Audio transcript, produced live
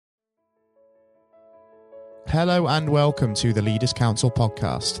Hello and welcome to the Leaders Council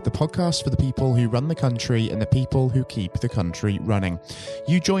podcast, the podcast for the people who run the country and the people who keep the country running.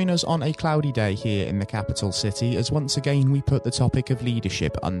 You join us on a cloudy day here in the capital city as once again we put the topic of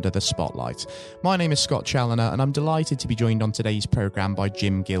leadership under the spotlight. My name is Scott Challoner and I'm delighted to be joined on today's programme by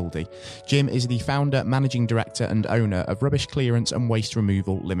Jim Gildea. Jim is the founder, managing director and owner of Rubbish Clearance and Waste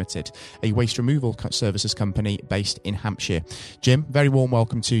Removal Limited, a waste removal services company based in Hampshire. Jim, very warm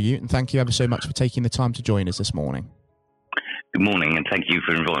welcome to you and thank you ever so much for taking the time to join us this morning. Good morning, and thank you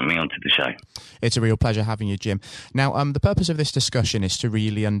for inviting me onto the show. It's a real pleasure having you, Jim. Now, the purpose of this discussion is to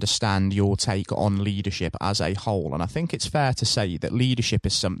really understand your take on leadership as a whole, and I think it's fair to say that leadership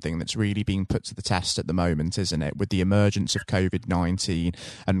is something that's really being put to the test at the moment, isn't it? With the emergence of COVID-19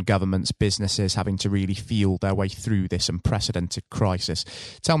 and governments, businesses having to really feel their way through this unprecedented crisis.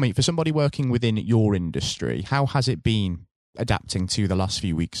 Tell me, for somebody working within your industry, how has it been adapting to the last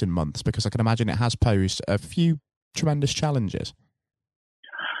few weeks and months? Because I can imagine it has posed a few tremendous challenges.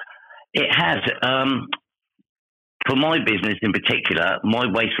 It has. For my business in particular,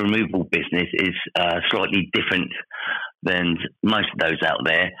 my waste removal business is slightly different than most of those out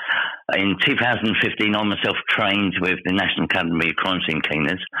there. In 2015, I myself trained with the National Academy of Crime Scene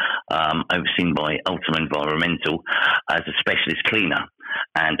Cleaners, overseen by Ultima Environmental, as a specialist cleaner.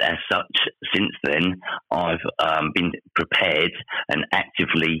 And as such, since then, I've been prepared and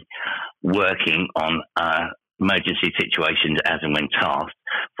actively working on emergency situations as and when tasked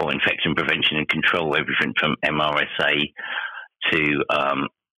for infection prevention and control, everything from MRSA to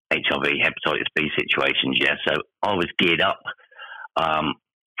HIV, hepatitis B situations. Yeah, so I was geared up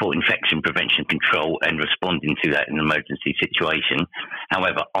for infection prevention control and responding to that in an emergency situation.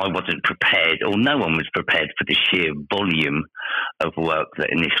 However, I wasn't prepared, or no one was prepared for the sheer volume of work that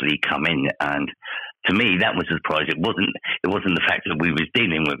initially come in. And to me, that was a surprise. It wasn't the fact that we was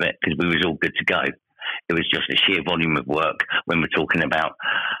dealing with it, because we was all good to go. It was just a sheer volume of work when we're talking about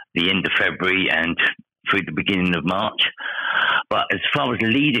the end of February and through the beginning of March. But as far as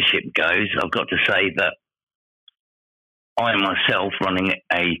leadership goes, I've got to say that I myself running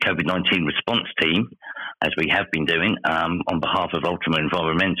a COVID-19 response team, as we have been doing, on behalf of Ultima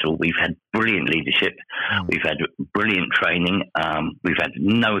Environmental. We've had brilliant leadership. We've had brilliant training. We've had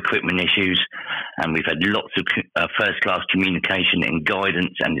no equipment issues, and we've had lots of first-class communication and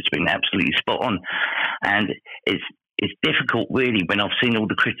guidance, and it's been absolutely spot on. And it's difficult, really, when I've seen all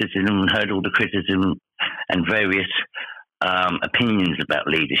the criticism and heard all the criticism and various opinions about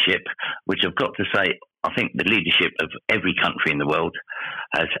leadership, which I've got to say, I think the leadership of every country in the world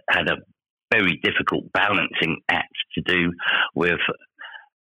has had a very difficult balancing act to do with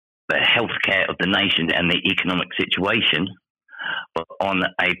the healthcare of the nation and the economic situation. But on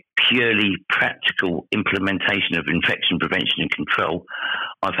a purely practical implementation of infection prevention and control,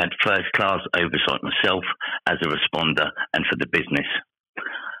 I've had first-class oversight myself as a responder and for the business.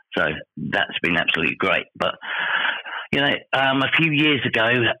 So that's been absolutely great. But you know, a few years ago,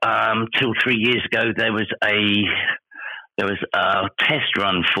 2 or 3 years ago, there was a test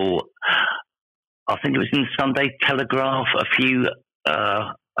run for, I think it was in the Sunday Telegraph a few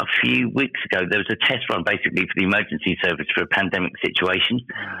weeks ago. There was a test run basically for the emergency service for a pandemic situation,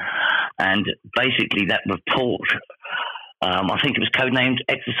 and basically that report, I think it was codenamed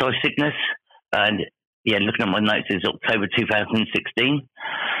Exercise Sickness, and yeah, looking at my notes, it's October 2016.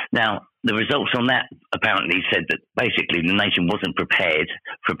 Now, the results on that apparently said that basically the nation wasn't prepared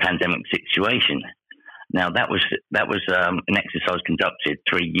for a pandemic situation. Now, that was an exercise conducted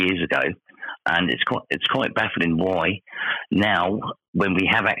 3 years ago, and it's quite baffling why now, when we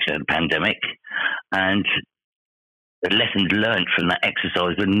have actually had a pandemic, and the lessons learned from that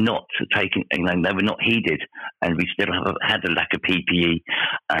exercise were not taken, they were not heeded, and we still have had a lack of PPE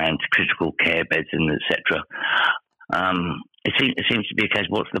and critical care beds and etc. It seems to be a case,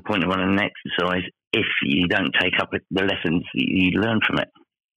 what's the point of running an exercise if you don't take up the lessons you learn from it?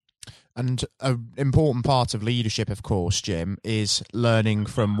 And an important part of leadership, of course, Jim, is learning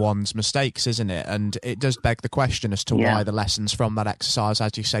from one's mistakes, isn't it? And it does beg the question as to why the lessons from that exercise,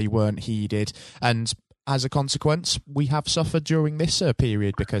 as you say, weren't heeded. And as a consequence, we have suffered during this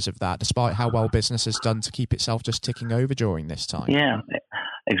period because of that, despite how well business has done to keep itself just ticking over during this time. Yeah,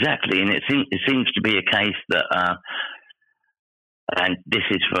 exactly. And it seems to be a case that, and this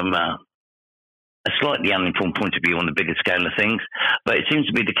is from a slightly uninformed point of view on the bigger scale of things, but it seems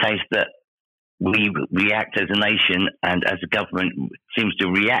to be the case that we react as a nation and as a government seems to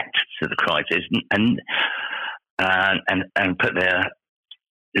react to the crisis and put their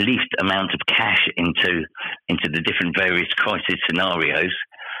least amount of cash into the different various crisis scenarios.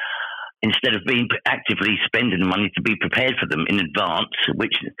 instead of being actively spending money to be prepared for them in advance,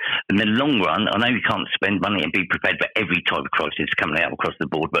 which in the long run, I know you can't spend money and be prepared for every type of crisis coming out across the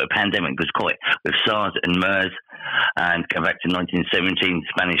board, but a pandemic was quite, with SARS and MERS, and go back to 1917,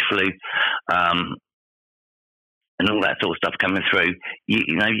 Spanish flu, and all that sort of stuff coming through,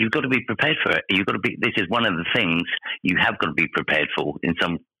 you know, you've got to be prepared for it. You've got to be. This is one of the things you have got to be prepared for in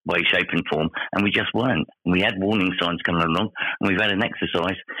some way, shape, and form. And we just weren't. We had warning signs coming along, and we've had an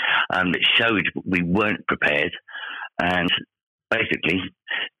exercise that showed we weren't prepared, and basically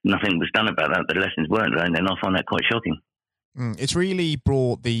nothing was done about that. The lessons weren't learned, and I find that quite shocking. It's really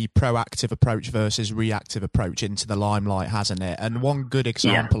brought the proactive approach versus reactive approach into the limelight, hasn't it? And one good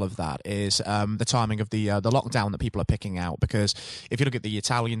example of that is the timing of the lockdown that people are picking out. Because if you look at the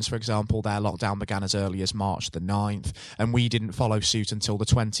Italians, for example, their lockdown began as early as March the 9th, and we didn't follow suit until the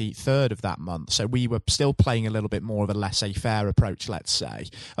 23rd of that month. So we were still playing a little bit more of a laissez-faire approach, let's say,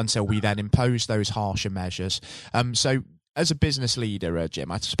 until we then imposed those harsher measures. So as a business leader,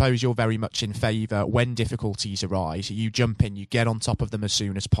 Jim, I suppose you're very much in favour when difficulties arise, you jump in, you get on top of them as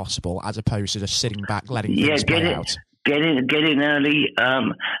soon as possible, as opposed to just sitting back, letting things play out. Get in early,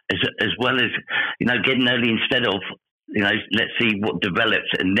 as well as, you know, getting early instead of, you know, let's see what develops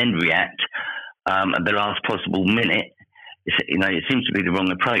and then react at the last possible minute. You know, it seems to be the wrong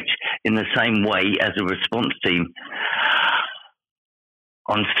approach. In the same way as a response team,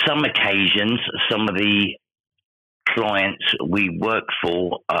 on some occasions, some of the clients we work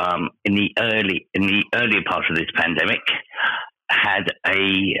for in the earlier part of this pandemic had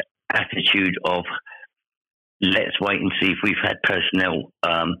a attitude of, let's wait and see if we've had personnel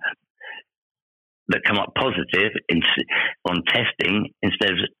that come up positive on testing,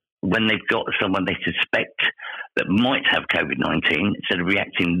 instead of when they've got someone they suspect that might have COVID-19, instead of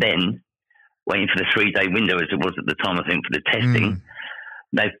reacting then, waiting for the 3-day window as it was at the time, I think, for the testing.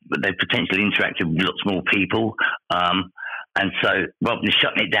 They've potentially interacted with lots more people. And so rather than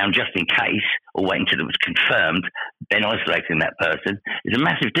shutting it down just in case or waiting until it was confirmed, then isolating that person is a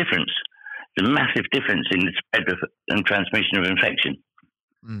massive difference. It's a massive difference in the spread and transmission of infection.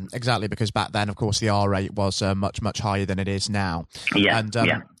 Exactly, because back then, of course, the R rate was much, much higher than it is now.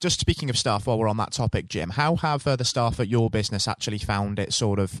 Just speaking of staff, while we're on that topic, Jim, how have the staff at your business actually found it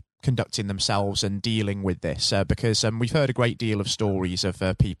sort of conducting themselves and dealing with this? Because we've heard a great deal of stories of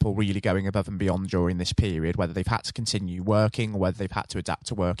people really going above and beyond during this period, whether they've had to continue working or whether they've had to adapt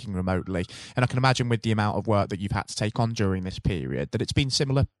to working remotely. And I can imagine with the amount of work that you've had to take on during this period, that it's been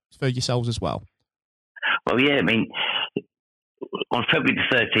similar for yourselves as well. Well, yeah, I mean, on February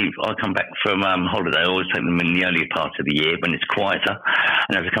the 13th, I come back from holiday. I always take them in the earlier part of the year when it's quieter.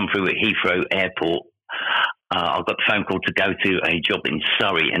 And as I come through at Heathrow Airport, I got the phone call to go to a job in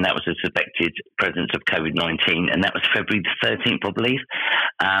Surrey, and that was a suspected presence of COVID-19, and that was February the 13th, I believe.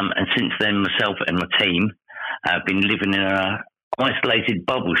 And since then, myself and my team have been living in an isolated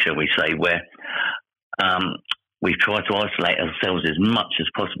bubble, shall we say, where we've tried to isolate ourselves as much as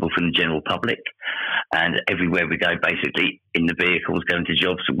possible from the general public. And everywhere we go, basically, in the vehicles, going to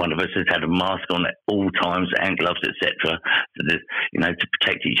jobs, one of us has had a mask on at all times, and gloves, etc., to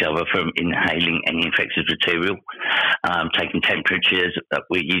protect each other from inhaling any infectious material. Taking temperatures,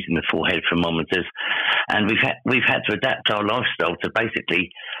 we're using the forehead thermometers, and we've had to adapt our lifestyle to basically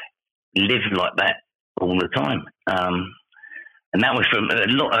live like that all the time. And that was from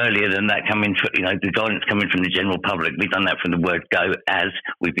a lot earlier than that coming, the guidance coming from the general public. We've done that from the word go. As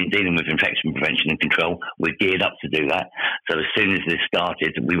we've been dealing with infection prevention and control, we're geared up to do that. So as soon as this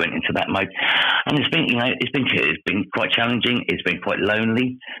started, we went into that mode. And it's been quite challenging. It's been quite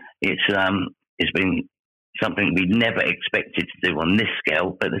lonely. It's been something we never expected to do on this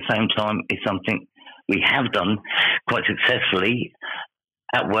scale, but at the same time, it's something we have done quite successfully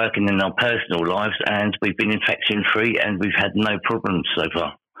at work and in our personal lives, and we've been infection-free and we've had no problems so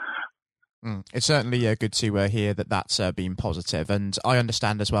far. It's certainly good to hear that that's been positive. And I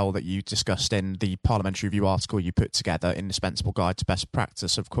understand as well that you discussed in the Parliamentary Review article you put together, Indispensable Guide to Best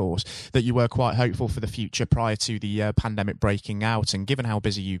Practice, of course, that you were quite hopeful for the future prior to the pandemic breaking out. And given how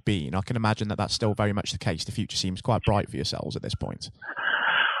busy you've been, I can imagine that that's still very much the case. The future seems quite bright for yourselves at this point.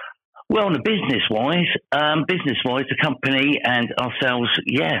 Well, on the business-wise, the company and ourselves,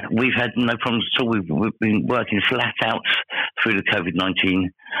 we've had no problems at all. We've been working flat out through the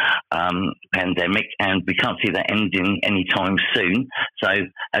COVID-19 pandemic, and we can't see that ending anytime soon. So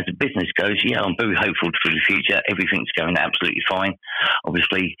as a business goes, I'm very hopeful for the future. Everything's going absolutely fine.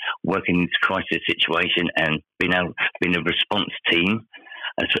 Obviously, working in this crisis situation and being a response team,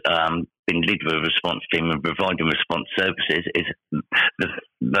 been leader of a response team and providing response services is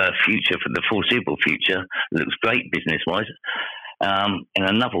the future for the foreseeable future. It looks great business-wise. in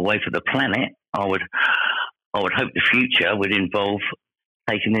another way for the planet, I would hope the future would involve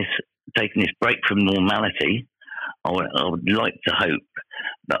taking this break from normality. I would like to hope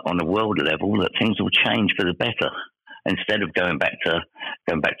that on a world level that things will change for the better instead of going back to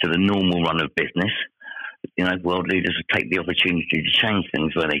the normal run of business. World leaders will take the opportunity to change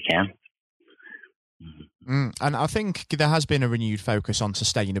things where they can. And I think there has been a renewed focus on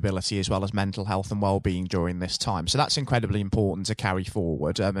sustainability as well as mental health and well-being during this time. So that's incredibly important to carry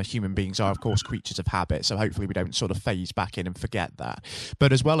forward. Human beings are, of course, creatures of habit. So hopefully we don't sort of phase back in and forget that.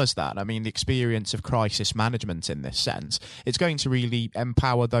 But as well as that, I mean, the experience of crisis management in this sense, it's going to really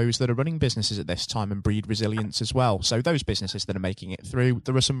empower those that are running businesses at this time and breed resilience as well. So those businesses that are making it through,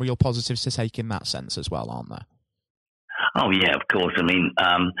 there are some real positives to take in that sense as well, aren't there? Oh, yeah, of course. I mean,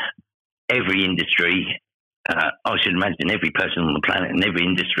 every industry... I should imagine every person on the planet and every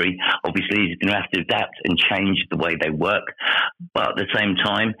industry obviously is going to have to adapt and change the way they work. But at the same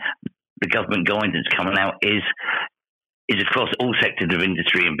time, the government guidance coming out is across all sectors of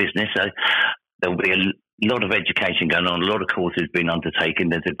industry and business. So there will be a lot of education going on, a lot of courses being undertaken.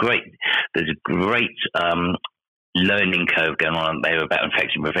 There's a great learning curve going on there about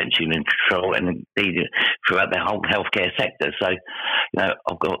infection prevention and control, and indeed throughout the whole healthcare sector. So,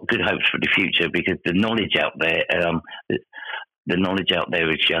 I've got good hopes for the future because the knowledge out there,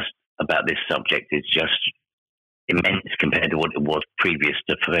 is just about this subject is just immense compared to what it was previous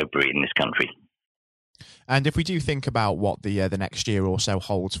to February in this country. And if we do think about what the next year or so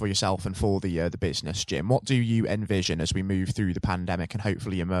holds for yourself and for the business, Jim, what do you envision as we move through the pandemic and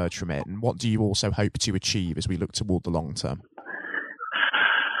hopefully emerge from it? And what do you also hope to achieve as we look toward the long term?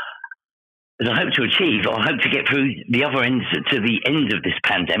 As I hope to achieve, I hope to get through the other end to the end of this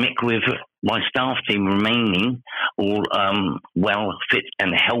pandemic with my staff team remaining all well, fit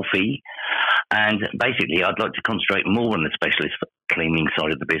and healthy. And basically, I'd like to concentrate more on the specialist cleaning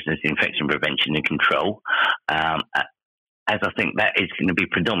side of the business, infection prevention and control, as I think that is going to be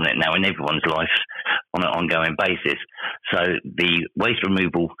predominant now in everyone's life on an ongoing basis. So the waste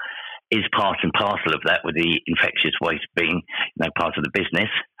removal is part and parcel of that, with the infectious waste being part of the business.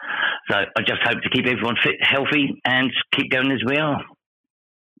 So I just hope to keep everyone fit, healthy, and keep going as we are.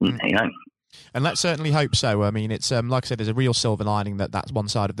 And let's certainly hope so. I mean, it's like I said, there's a real silver lining that's one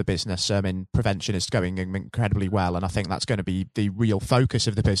side of the business. In prevention is going incredibly well, and I think that's going to be the real focus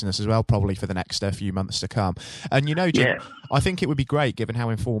of the business as well, probably for the next few months to come. And Jim, I think it would be great, given how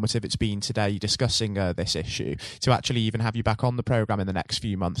informative it's been today discussing this issue, to actually even have you back on the programme in the next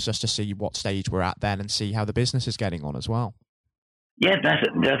few months, just to see what stage we're at then and see how the business is getting on as well. Yeah,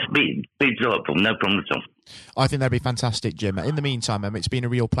 that's be delightful. No problem at all. I think that'd be fantastic, Jim. In the meantime, it's been a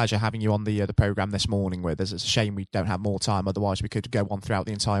real pleasure having you on the programme this morning with us. It's a shame we don't have more time, otherwise we could go on throughout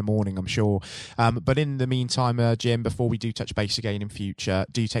the entire morning, I'm sure. But in the meantime, Jim, before we do touch base again in future,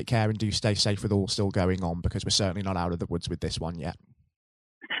 do take care and do stay safe with all still going on, because we're certainly not out of the woods with this one yet.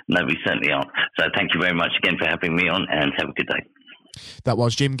 No, we certainly aren't. So thank you very much again for having me on, and have a good day. That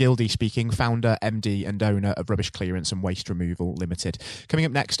was Jim Gildea speaking, founder, MD and owner of Rubbish Clearance and Waste Removal Limited. Coming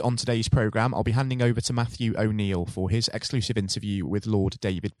up next on today's programme, I'll be handing over to Matthew O'Neill for his exclusive interview with Lord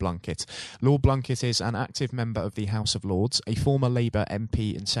David Blunkett. Lord Blunkett is an active member of the House of Lords, a former Labour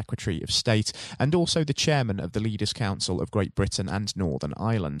MP and Secretary of State, and also the chairman of the Leaders' Council of Great Britain and Northern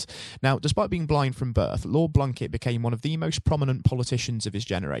Ireland. Now, despite being blind from birth, Lord Blunkett became one of the most prominent politicians of his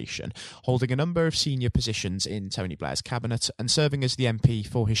generation, holding a number of senior positions in Tony Blair's cabinet and serving as the MP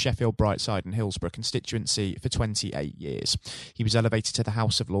for his Sheffield, Brightside and Hillsborough constituency for 28 years. He was elevated to the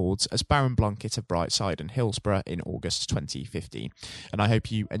House of Lords as Baron Blunkett of Brightside and Hillsborough in August 2015. And I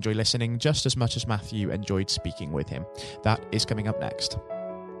hope you enjoy listening just as much as Matthew enjoyed speaking with him. That is coming up next.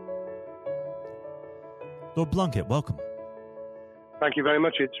 Lord Blunkett, welcome. Thank you very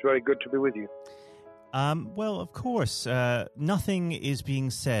much. It's very good to be with you. Well, of course, nothing is being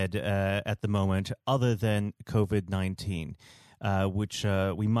said at the moment other than COVID-19. Which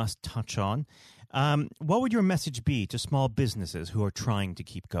we must touch on. What would your message be to small businesses who are trying to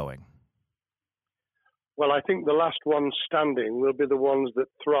keep going? Well, I think the last ones standing will be the ones that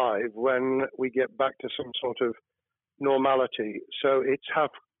thrive when we get back to some sort of normality. So it's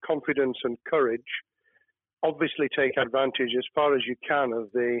have confidence and courage. Obviously take advantage as far as you can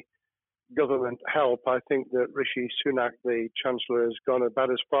of the government help. I think that Rishi Sunak, the Chancellor, has gone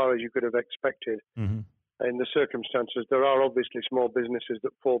about as far as you could have expected. Mm-hmm. In the circumstances. There are obviously small businesses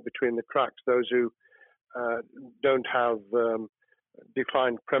that fall between the cracks. Those who don't have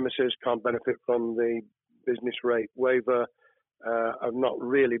defined premises can't benefit from the business rate waiver, have not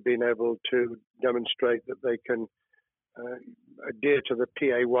really been able to demonstrate that they can adhere to the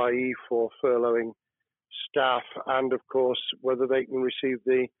PAYE for furloughing staff, and of course whether they can receive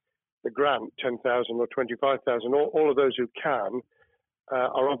the grant, 10,000 or 25,000. All of those who can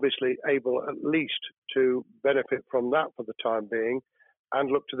are obviously able at least to benefit from that for the time being and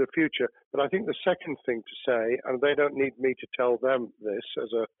look to the future. But I think the second thing to say, and they don't need me to tell them this as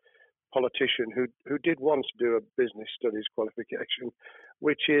a politician who did once do a business studies qualification,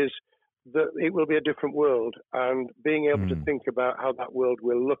 which is that it will be a different world, and being able to think about how that world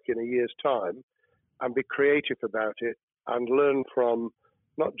will look in a year's time and be creative about it and learn from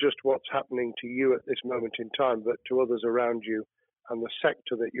not just what's happening to you at this moment in time, but to others around you and the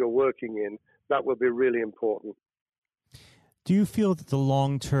sector that you're working in, that will be really important. Do you feel that the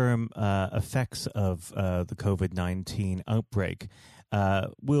long-term effects of the COVID-19 outbreak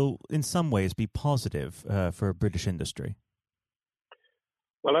will in some ways be positive for British industry?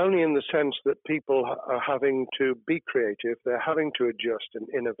 Well, only in the sense that people are having to be creative, they're having to adjust and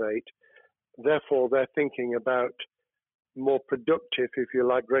innovate. Therefore, they're thinking about more productive, if you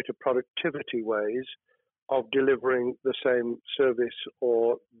like, greater productivity ways of delivering the same service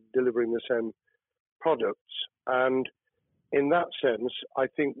or delivering the same products. And in that sense, I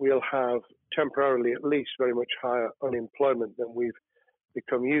think we'll have temporarily at least very much higher unemployment than we've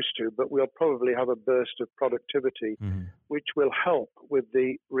become used to, but we'll probably have a burst of productivity, which will help with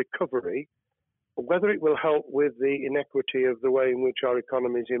the recovery. Whether it will help with the inequity of the way in which our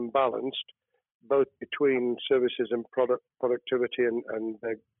economy is imbalanced, both between services and productivity and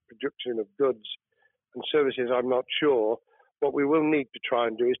the production of goods and services, I'm not sure. What we will need to try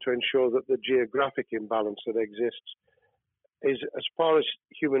and do is to ensure that the geographic imbalance that exists is, as far as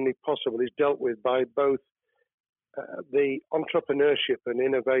humanly possible, is dealt with by both the entrepreneurship and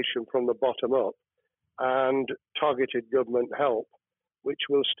innovation from the bottom up and targeted government help, which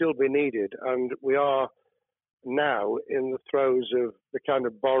will still be needed. And we are now in the throes of the kind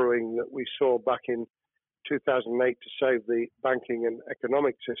of borrowing that we saw back in 2008 to save the banking and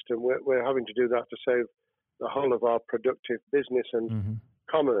economic system. We're having to do that to save the whole of our productive business and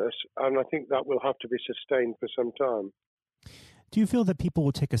commerce, and I think that will have to be sustained for some time. Do you feel that people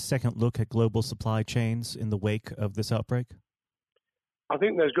will take a second look at global supply chains in the wake of this outbreak? I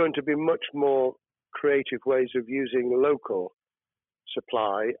think there's going to be much more creative ways of using local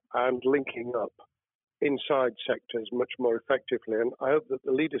supply and linking up inside sectors much more effectively. And I hope that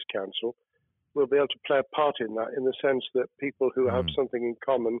the Leaders' Council will be able to play a part in that, in the sense that people who have something in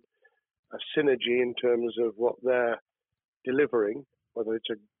common, a synergy in terms of what they're delivering, whether it's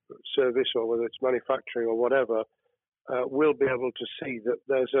a service or whether it's manufacturing or whatever, will be able to see that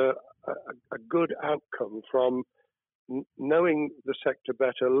there's a good outcome from knowing the sector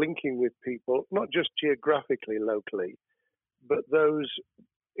better, linking with people, not just geographically, locally, but those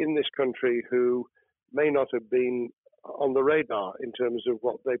in this country who may not have been on the radar in terms of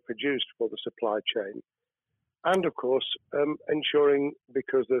what they produced for the supply chain. And of course, ensuring,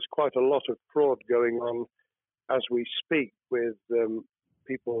 because there's quite a lot of fraud going on as we speak with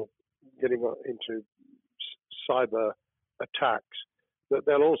people getting into cyber attacks, that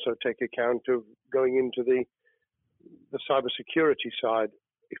they'll also take account of going into the cyber security side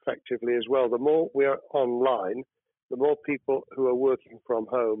effectively as well. The more we are online, the more people who are working from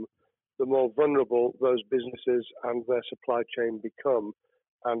home, the more vulnerable those businesses and their supply chain become.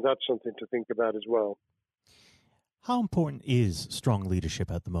 And that's something to think about as well. How important is strong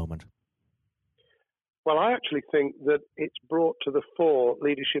leadership at the moment? Well, I actually think that it's brought to the fore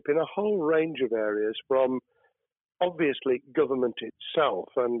leadership in a whole range of areas, from obviously government itself,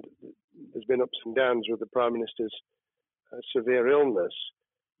 and there's been ups and downs with the Prime Minister's severe illness,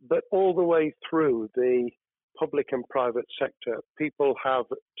 but all the way through the public and private sector, people have,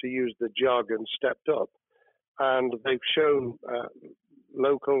 to use the jargon, stepped up, and they've shown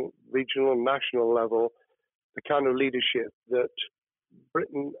local, regional, national level the kind of leadership that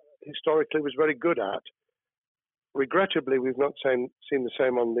Britain historically was very good at. Regrettably, we've not seen the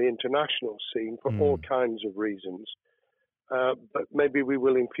same on the international scene for all kinds of reasons, but maybe we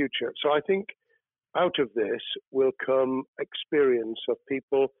will in future. So I think out of this will come experience of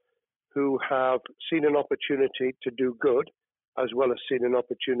people who have seen an opportunity to do good, as well as seen an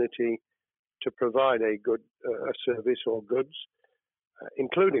opportunity to provide a good service or goods,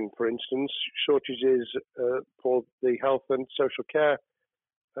 including, for instance, shortages for the health and social care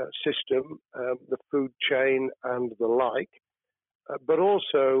system, the food chain and the like. But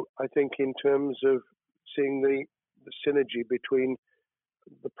also, I think in terms of seeing the synergy between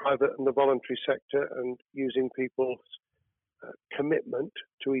the private and the voluntary sector and using people's commitment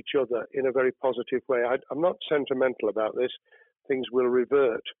to each other in a very positive way. I'm not sentimental about this. Things will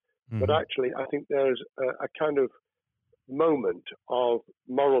revert. But actually, I think there's a kind of moment of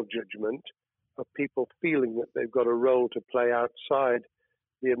moral judgment of people feeling that they've got a role to play outside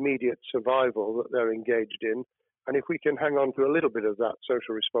the immediate survival that they're engaged in. And if we can hang on to a little bit of that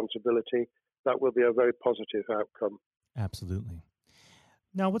social responsibility, that will be a very positive outcome. Absolutely.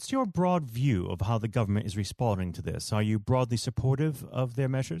 Now, what's your broad view of how the government is responding to this? Are you broadly supportive of their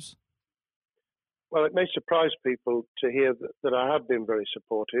measures? Well, it may surprise people to hear that I have been very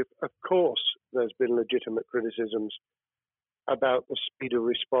supportive. Of course, there's been legitimate criticisms about the speed of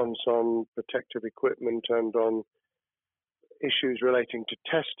response on protective equipment and on issues relating to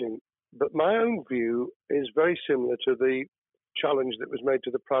testing. But my own view is very similar to the challenge that was made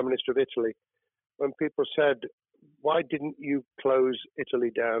to the Prime Minister of Italy when people said, why didn't you close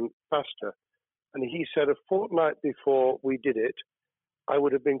Italy down faster? And he said, a fortnight before we did it, I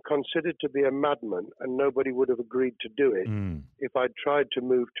would have been considered to be a madman and nobody would have agreed to do it if I'd tried to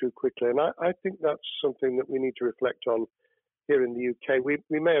move too quickly. And I think that's something that we need to reflect on here in the UK.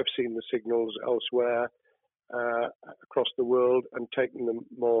 We may have seen the signals elsewhere across the world and taken them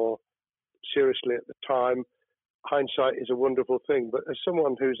more seriously at the time. Hindsight is a wonderful thing, but as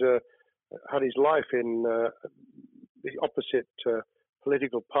someone who's had his life in the opposite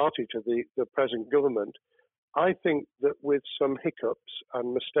political party to the present government, I think that with some hiccups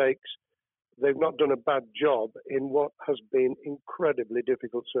and mistakes, they've not done a bad job in what has been incredibly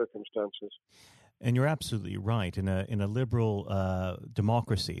difficult circumstances. And you're absolutely right. In a liberal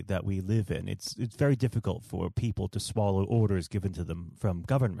democracy that we live in, it's very difficult for people to swallow orders given to them from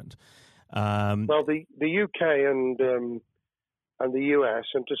government. Well, the UK and the US,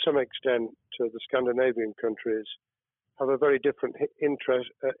 and to some extent the Scandinavian countries, have a very different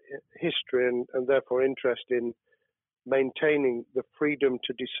history and therefore interest in maintaining the freedom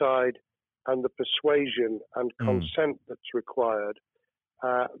to decide and the persuasion and consent that's required.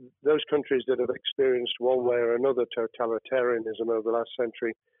 Those countries that have experienced one way or another totalitarianism over the last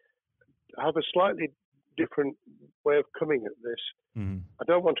century have a slightly different way of coming at this. I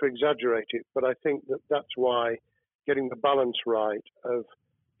don't want to exaggerate it, but I think that that's why getting the balance right of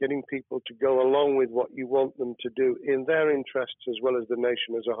getting people to go along with what you want them to do in their interests as well as the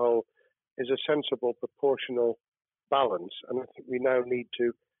nation as a whole is a sensible, proportional balance. And I think we now need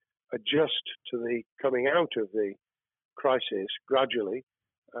to adjust to the coming out of the crisis gradually,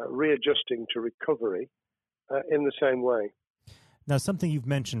 readjusting to recovery in the same way. Now, something you've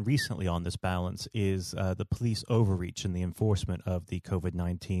mentioned recently on this balance is the police overreach in the enforcement of the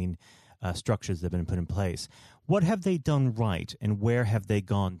COVID-19 structures that have been put in place. What have they done right, and where have they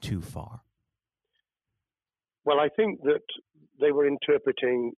gone too far? Well, I think that they were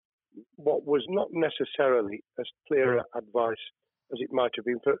interpreting what was not necessarily as clear advice as it might have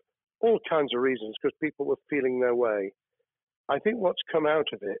been for all kinds of reasons, because people were feeling their way. I think what's come out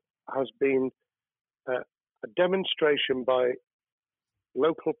of it has been a demonstration by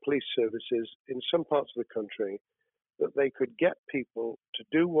local police services in some parts of the country that they could get people to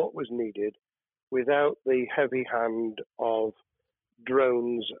do what was needed without the heavy hand of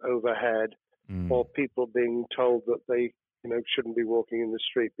drones overhead or people being told that they shouldn't be walking in the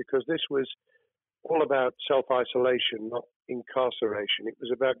street, because this was all about self-isolation, not incarceration. It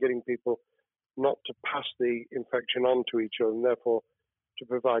was about getting people not to pass the infection on to each other and therefore to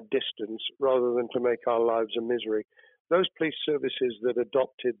provide distance rather than to make our lives a misery. Those police services that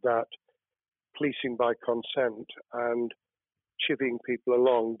adopted that policing by consent and chivying people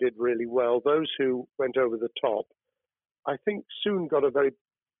along did really well. Those who went over the top, I think, soon got a very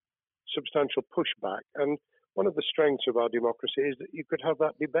substantial pushback. And one of the strengths of our democracy is that you could have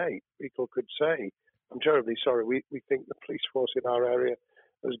that debate. People could say, I'm terribly sorry, we think the police force in our area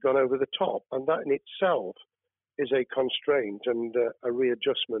has gone over the top. And that in itself is a constraint and a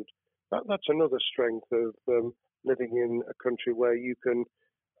readjustment. That's another strength of living in a country where you can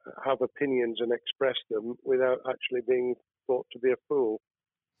have opinions and express them without actually being thought to be a fool.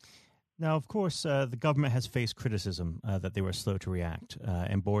 Now, of course, the government has faced criticism that they were slow to react,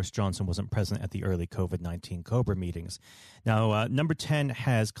 and Boris Johnson wasn't present at the early COVID-19 COBRA meetings. Now, Number 10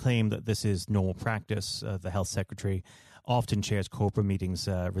 has claimed that this is normal practice. The health secretary often chairs COBRA meetings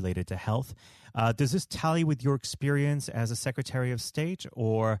related to health. Does this tally with your experience as a Secretary of State,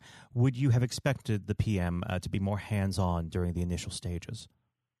 or would you have expected the PM to be more hands-on during the initial stages?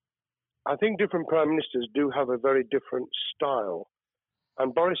 I think different prime ministers do have a very different style.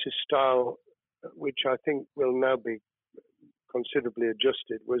 And Boris's style, which I think will now be considerably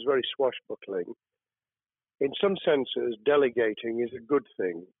adjusted, was very swashbuckling. In some senses, delegating is a good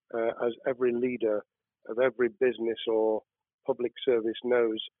thing, as every leader of every business or public service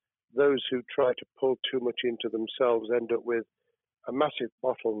knows. Those who try to pull too much into themselves end up with a massive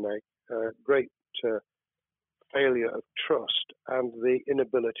bottleneck, great failure of trust, and the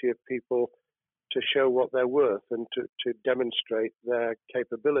inability of people to show what they're worth and to demonstrate their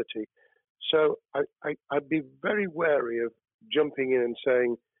capability. So I'd be very wary of jumping in and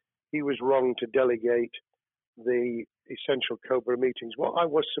saying he was wrong to delegate the essential COBRA meetings. What I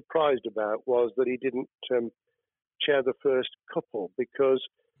was surprised about was that he didn't chair the first couple, because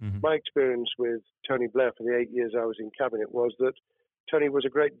my experience with Tony Blair for the 8 years I was in cabinet was that Tony was a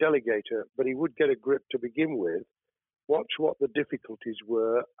great delegator, but he would get a grip to begin with, watch what the difficulties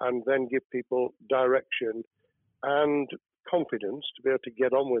were, and then give people direction and confidence to be able to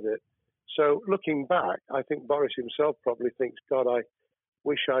get on with it. So looking back, I think Boris himself probably thinks, God, I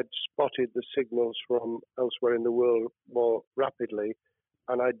wish I'd spotted the signals from elsewhere in the world more rapidly,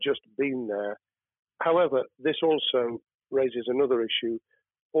 and I'd just been there. However, this also raises another issue.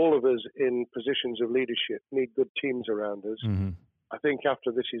 All of us in positions of leadership need good teams around us. I think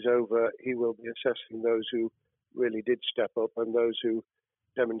after this is over, he will be assessing those who really did step up and those who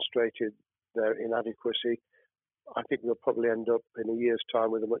demonstrated their inadequacy. I think we'll probably end up in a year's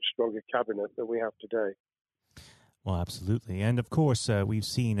time with a much stronger cabinet than we have today. Well, absolutely. And of course, we've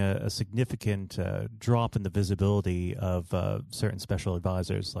seen a significant drop in the visibility of certain special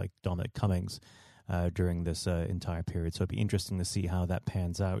advisors like Dominic Cummings during this entire period. So it'd be interesting to see how that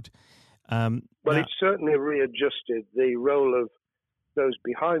pans out. It's certainly readjusted the role of those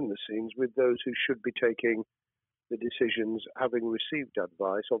behind the scenes with those who should be taking the decisions, having received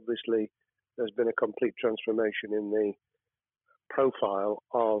advice. Obviously, there's been a complete transformation in the profile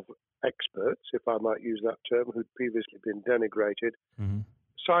of experts, if I might use that term, who'd previously been denigrated.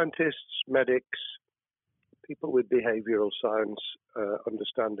 Scientists, medics, people with behavioral science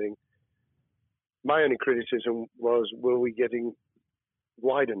understanding. My only criticism was, were we getting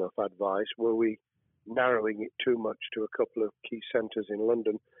wide enough advice? Were we narrowing it too much to a couple of key centres in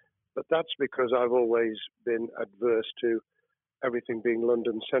London? But that's because I've always been adverse to everything being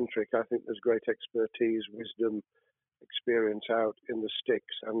London-centric. I think there's great expertise, wisdom, experience out in the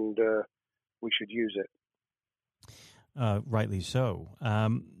sticks, and we should use it. Rightly so.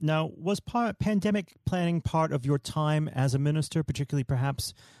 Now, was pandemic planning part of your time as a minister, particularly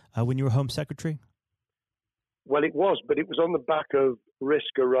perhaps when you were Home Secretary? Well, it was, but it was on the back of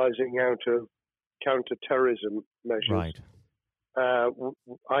risk arising out of counter-terrorism measures. Right.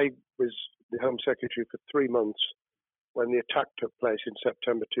 I was the Home Secretary for 3 months when the attack took place in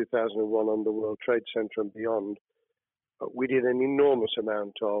September 2001 on the World Trade Center and beyond. We did an enormous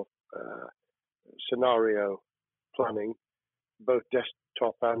amount of scenario planning, both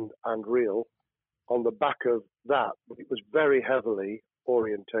desktop and real. On the back of that, it was very heavily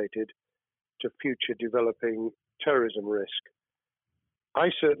orientated to future developing terrorism risk. I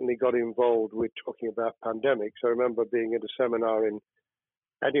certainly got involved with talking about pandemics. I remember being at a seminar in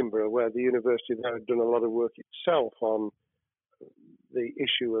Edinburgh where the university there had done a lot of work itself on the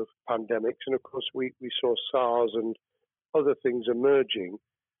issue of pandemics. And of course, we saw SARS and other things emerging.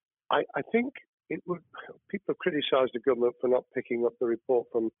 I think people have criticised the government for not picking up the report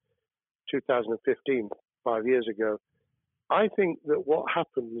from 2015, 5 years ago. I think that what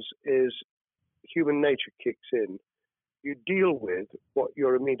happens is human nature kicks in. You deal with what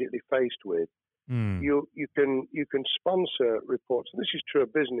you're immediately faced with. You can sponsor reports, and this is true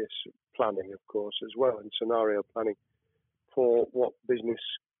of business planning, of course, as well, and scenario planning for what business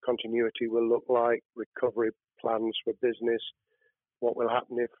continuity will look like, recovery plans for business, what will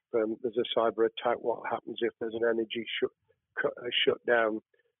happen if there's a cyber attack, what happens if there's an energy shutdown.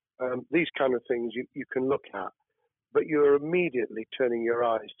 These kind of things you can look at, but you're immediately turning your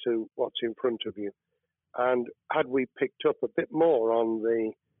eyes to what's in front of you. And had we picked up a bit more on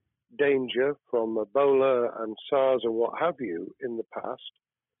the danger from Ebola and SARS and what have you in the past,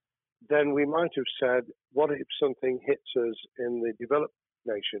 then we might have said, what if something hits us in the developed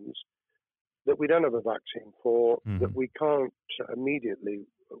nations that we don't have a vaccine for, that we can't immediately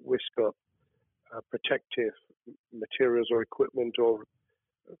whisk up protective materials or equipment, or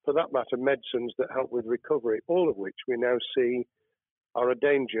for that matter, medicines that help with recovery, all of which we now see are a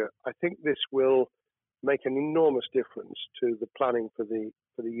danger. I think this will make an enormous difference to the planning for the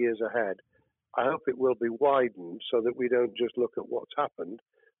years ahead. I hope it will be widened so that we don't just look at what's happened,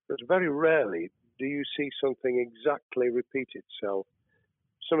 because very rarely do you see something exactly repeat itself.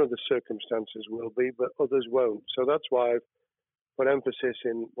 Some of the circumstances will be, but others won't. So that's why I've put emphasis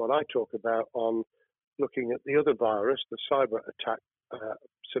in what I talk about on looking at the other virus, the cyber attack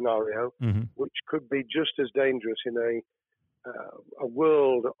scenario, which could be just as dangerous in a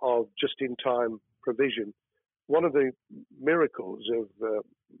world of just-in-time provision. One of the miracles of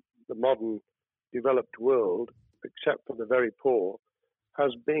the modern developed world, except for the very poor,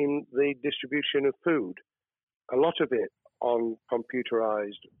 has been the distribution of food. A lot of it on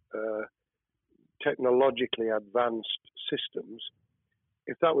computerized technologically advanced systems,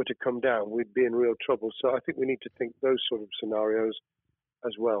 if that were to come down, we'd be in real trouble. So I think we need to think those sort of scenarios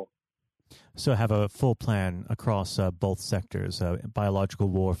as well. So have a full plan across both sectors, biological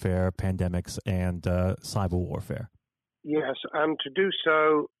warfare, pandemics, and cyber warfare. Yes, and to do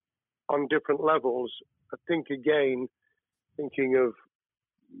so on different levels. I think, again,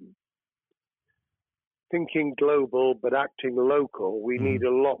 thinking global but acting local, we need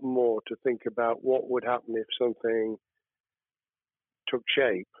a lot more to think about what would happen if something took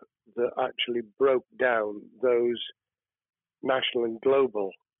shape that actually broke down those national and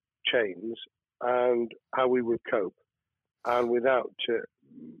global chains and how we would cope. And without,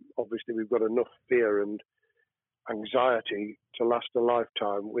 obviously, we've got enough fear and anxiety to last a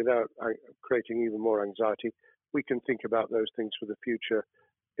lifetime. Without creating even more anxiety, we can think about those things for the future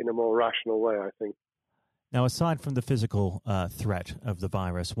in a more rational way, I think. Now, aside from the physical threat of the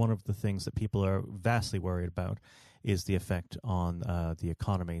virus, one of the things that people are vastly worried about is the effect on the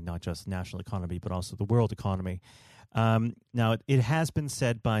economy, not just national economy, but also the world economy. Now, it has been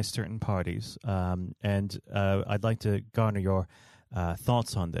said by certain parties, and I'd like to garner your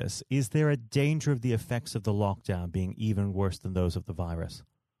thoughts on this. Is there a danger of the effects of the lockdown being even worse than those of the virus?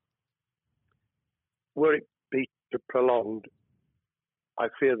 Were it be prolonged, I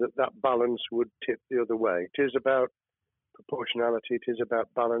fear that balance would tip the other way. It is about proportionality. It is about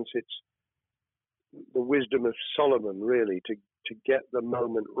balance. It's the wisdom of Solomon, really, to get the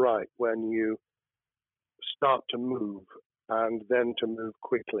moment right when you start to move and then to move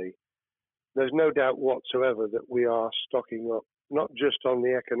quickly. There's no doubt whatsoever that we are stocking up, not just on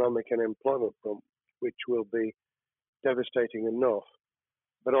the economic and employment front, which will be devastating enough,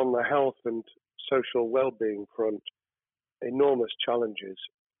 but on the health and social well-being front, enormous challenges.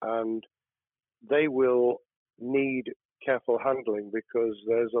 And they will need careful handling because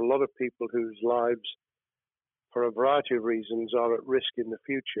there's a lot of people whose lives, for a variety of reasons, are at risk in the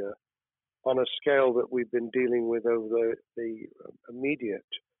future on a scale that we've been dealing with over the immediate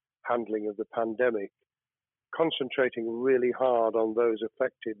handling of the pandemic, concentrating really hard on those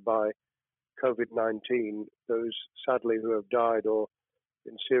affected by COVID-19, those sadly who have died or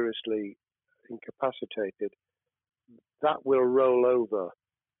been seriously incapacitated. That will roll over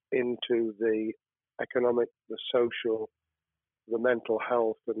into the economic, the social, the mental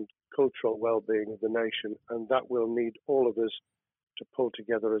health and cultural well-being of the nation, and that will need all of us to pull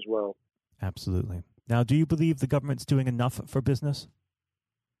together as well. Absolutely. Now, do you believe the government's doing enough for business?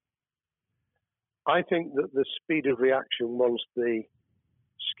 I think that the speed of reaction once the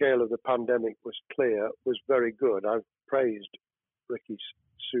scale of the pandemic was clear was very good. I've praised Rishi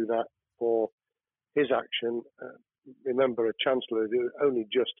Sunak for his action. Remember, a chancellor who had only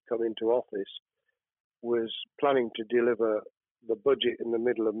just come into office was planning to deliver the budget in the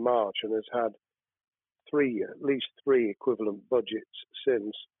middle of March and has had at least three equivalent budgets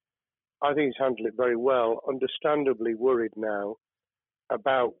since. I think he's handled it very well, understandably worried now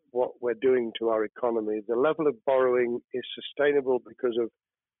about what we're doing to our economy. The level of borrowing is sustainable because of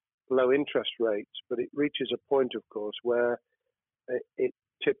low interest rates, but it reaches a point, of course, where it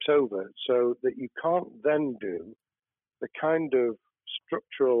tips over so that you can't then do the kind of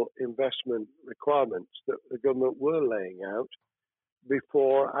structural investment requirements that the government were laying out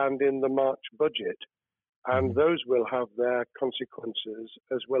before and in the March budget. And those will have their consequences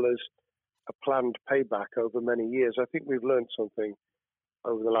as well as a planned payback over many years. I think we've learned something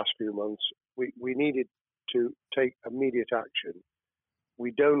over the last few months. We needed to take immediate action.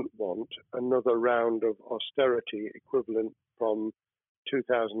 We don't want another round of austerity equivalent from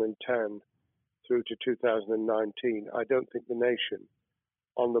 2010 through to 2019. I don't think the nation,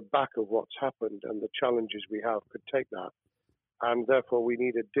 on the back of what's happened and the challenges we have, could take that. And therefore, we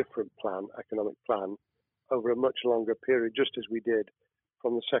need a different plan, economic plan, over a much longer period, just as we did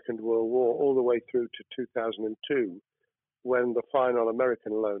from the Second World War all the way through to 2002, when the final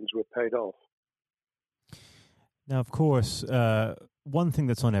American loans were paid off. Now, of course, one thing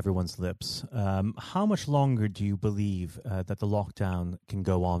that's on everyone's lips, how much longer do you believe that the lockdown can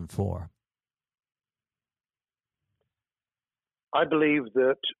go on for? I believe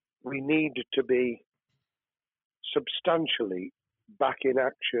that we need to be substantially back in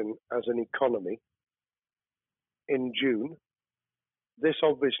action as an economy in June. This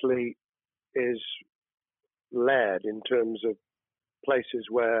obviously is led in terms of places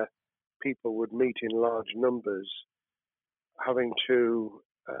where people would meet in large numbers, having to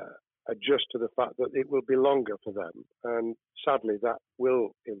adjust to the fact that it will be longer for them. And sadly, that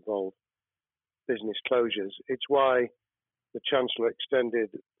will involve business closures. It's why the Chancellor extended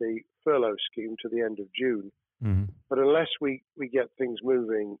the furlough scheme to the end of June. Mm-hmm. But unless we get things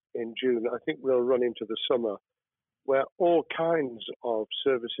moving in June, I think we'll run into the summer where all kinds of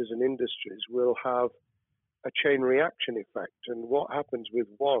services and industries will have a chain reaction effect. And what happens with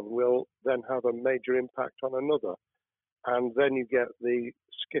one will then have a major impact on another. And then you get the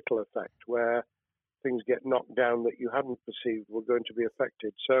skittle effect where things get knocked down that you hadn't perceived were going to be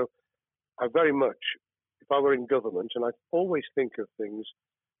affected. So I very much, if I were in government, and I always think of things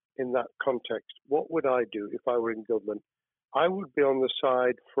in that context, what would I do if I were in government? I would be on the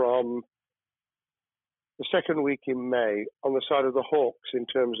side from the second week in May, on the side of the hawks in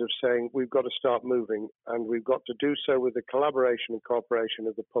terms of saying we've got to start moving, and we've got to do so with the collaboration and cooperation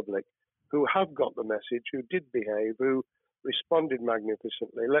of the public who have got the message, who did behave, who responded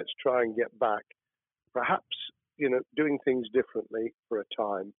magnificently. Let's try and get back, perhaps, doing things differently for a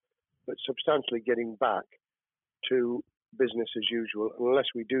time, but substantially getting back to business as usual. And unless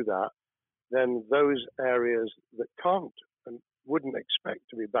we do that, then those areas that can't and wouldn't expect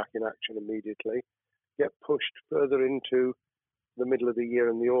to be back in action immediately get pushed further into the middle of the year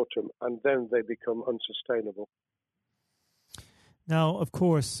and the autumn, and then they become unsustainable. Now, of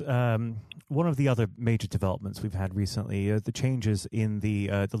course, one of the other major developments we've had recently are the changes in the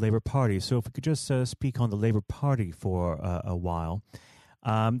Labour Party. So if we could just speak on the Labour Party for a while.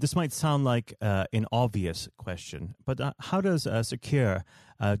 This might sound like an obvious question, but how does Sir Keir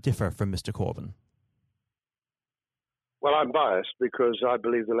differ from Mr. Corbyn? Well, I'm biased because I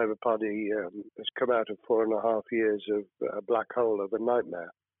believe the Labour Party has come out of 4.5 years of a black hole of a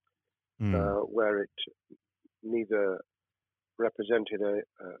nightmare, where it neither represented a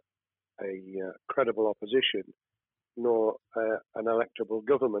credible opposition nor an electable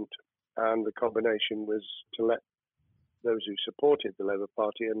government, and the combination was to let those who supported the Labour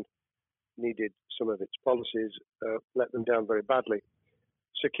Party and needed some of its policies let them down very badly.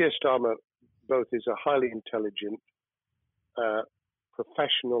 Sir Keir Starmer both is a highly intelligent,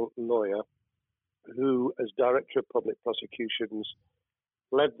 professional lawyer who, as Director of Public Prosecutions,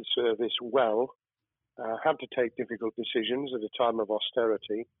 led the service well, had to take difficult decisions at a time of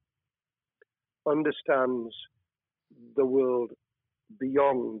austerity, understands the world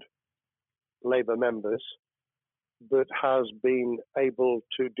beyond Labour members, but has been able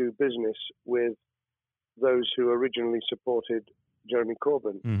to do business with those who originally supported Jeremy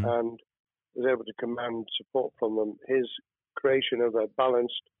Corbyn and was able to command support from them. His creation of a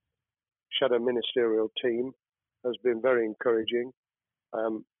balanced shadow ministerial team has been very encouraging.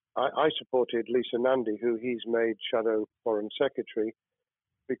 I supported Lisa Nandy, who he's made shadow foreign secretary,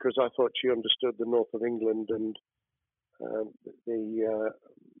 because I thought she understood the north of England and the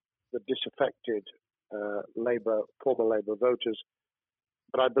disaffected former Labour voters.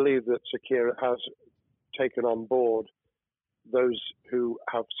 But I believe that Sir Keir has taken on board those who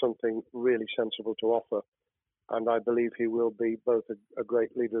have something really sensible to offer, and I believe he will be both a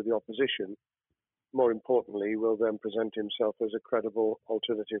great leader of the opposition. More importantly, he will then present himself as a credible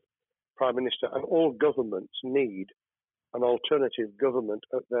alternative Prime Minister, and all governments need an alternative government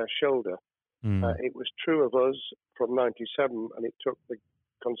at their shoulder. It was true of us from 97, and it took the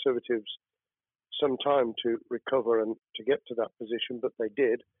Conservatives some time to recover and to get to that position, but they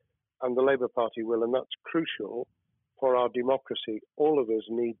did, and the Labour Party will, and that's crucial for our democracy. All of us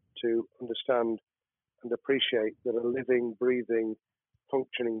need to understand and appreciate that a living, breathing,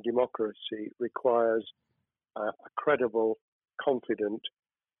 functioning democracy requires a credible, confident,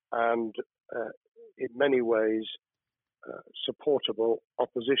 and in many ways supportable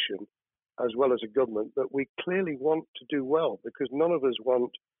opposition, as well as a government that we clearly want to do well, because none of us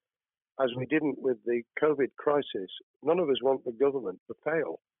want, as we didn't with the COVID crisis, none of us want the government to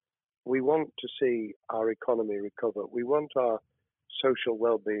fail. We want to see our economy recover. We want our social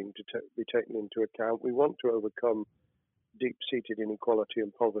well-being to be taken into account. We want to overcome deep-seated inequality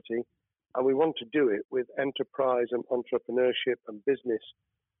and poverty, and we want to do it with enterprise and entrepreneurship and business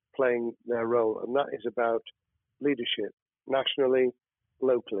playing their role, and that is about leadership nationally,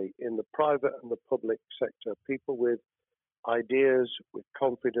 locally, in the private and the public sector, people with ideas, with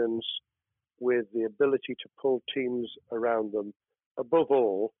confidence, with the ability to pull teams around them, above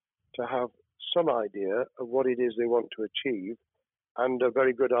all, to have some idea of what it is they want to achieve and a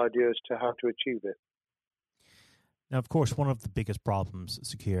very good idea as to how to achieve it. Now, of course, one of the biggest problems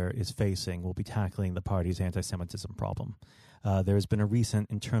Sir Keir is facing will be tackling the party's anti-Semitism problem. There has been a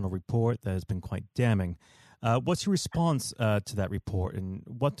recent internal report that has been quite damning. What's your response to that report, and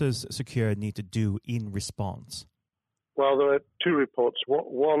what does Sir Keir need to do in response? Well, there are two reports.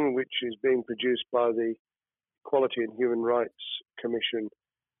 One which is being produced by the Equality and Human Rights Commission,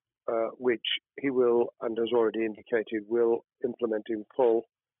 which he will, and has already indicated, will implement in full.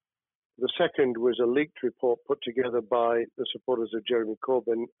 The second was a leaked report put together by the supporters of Jeremy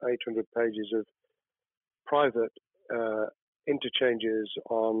Corbyn, 800 pages of private interchanges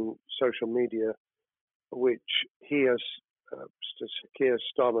on social media, which he has, Keir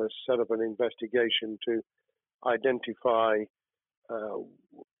Starmer, set up an investigation to identify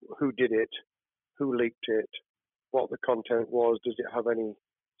who did it, who leaked it, what the content was, does it have any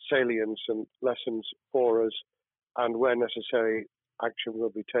salience and lessons for us, and where necessary, action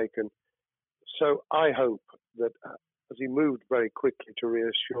will be taken. So I hope that as he moved very quickly to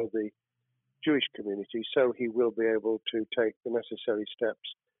reassure the Jewish community, so he will be able to take the necessary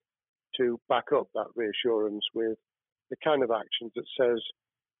steps to back up that reassurance with the kind of actions that says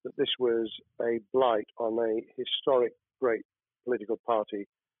that this was a blight on a historic great political party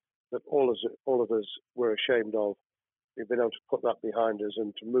that all of us were ashamed of. We've been able to put that behind us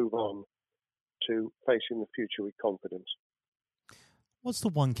and to move on to facing the future with confidence. What's the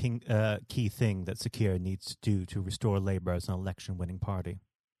one key thing that Sir Keir needs to do to restore Labour as an election-winning party?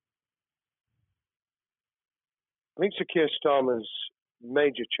 I think Sir Keir Starmer's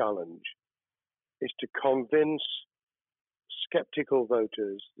major challenge is to convince sceptical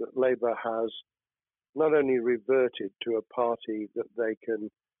voters that Labour has not only reverted to a party that they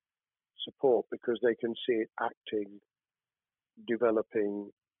can support because they can see it acting, developing,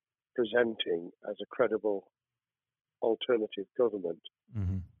 presenting as a credible alternative government,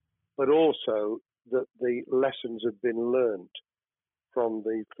 but also that the lessons have been learned from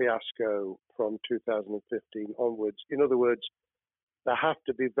the fiasco from 2015 onwards. In other words, there have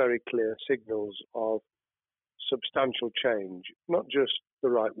to be very clear signals of substantial change, not just the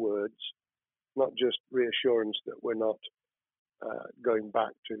right words, not just reassurance that we're not going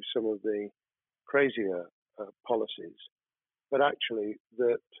back to some of the crazier policies, but actually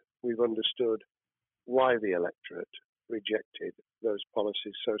that we've understood why the electorate rejected those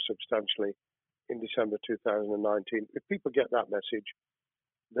policies so substantially in December 2019. If people get that message,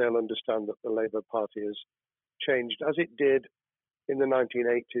 they'll understand that the Labour Party has changed, as it did in the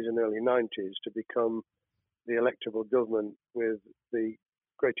 1980s and early 90s, to become the electable government with the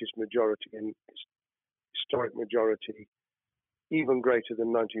greatest majority in historic majority, even greater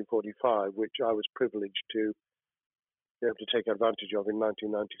than 1945, which I was privileged to be able to take advantage of in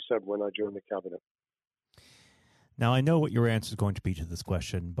 1997 when I joined the cabinet. Now, I know what your answer is going to be to this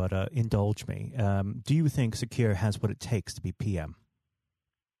question, but indulge me. Do you think Sir Keir has what it takes to be PM?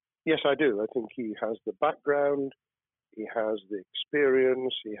 Yes, I do. I think he has the background, he has the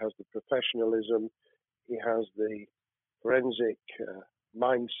experience, he has the professionalism, he has the forensic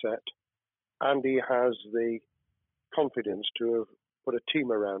mindset, and he has the confidence to have put a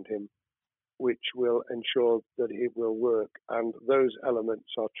team around him which will ensure that it will work. And those elements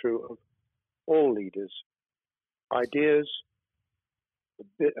are true of all leaders. Ideas,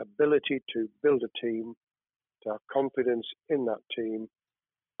 the ability to build a team, to have confidence in that team,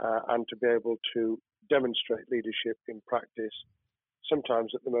 and to be able to demonstrate leadership in practice,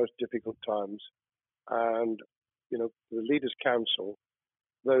 sometimes at the most difficult times. And, you know, the Leaders' Council,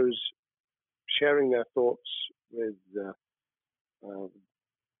 those sharing their thoughts with the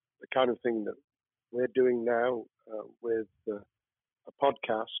kind of thing that we're doing now with a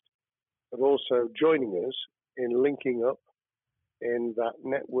podcast, but also joining us in linking up in that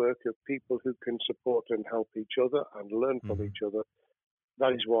network of people who can support and help each other and learn from each other.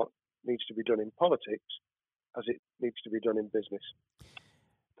 That is what needs to be done in politics as it needs to be done in business.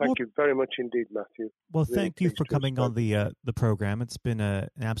 Thank you very much indeed, Matthew. Well, thank you for coming on the program. It's been an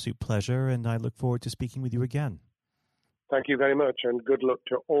absolute pleasure, and I look forward to speaking with you again. Thank you very much, and good luck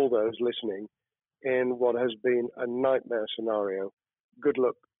to all those listening in what has been a nightmare scenario. Good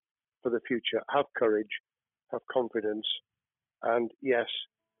luck for the future. Have courage, have confidence, and yes,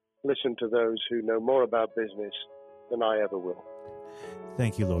 listen to those who know more about business than I ever will.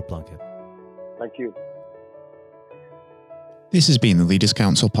 Thank you, Lord Blunkett. Thank you. This has been the Leaders'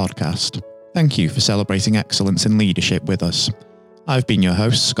 Council podcast. Thank you for celebrating excellence in leadership with us. I've been your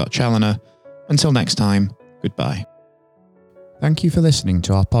host, Scott Challoner. Until next time, goodbye. Thank you for listening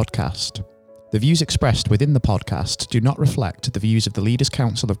to our podcast. The views expressed within the podcast do not reflect the views of the Leaders'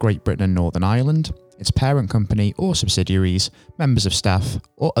 Council of Great Britain and Northern Ireland, its parent company or subsidiaries, members of staff,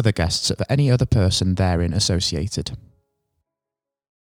 or other guests of any other person therein associated.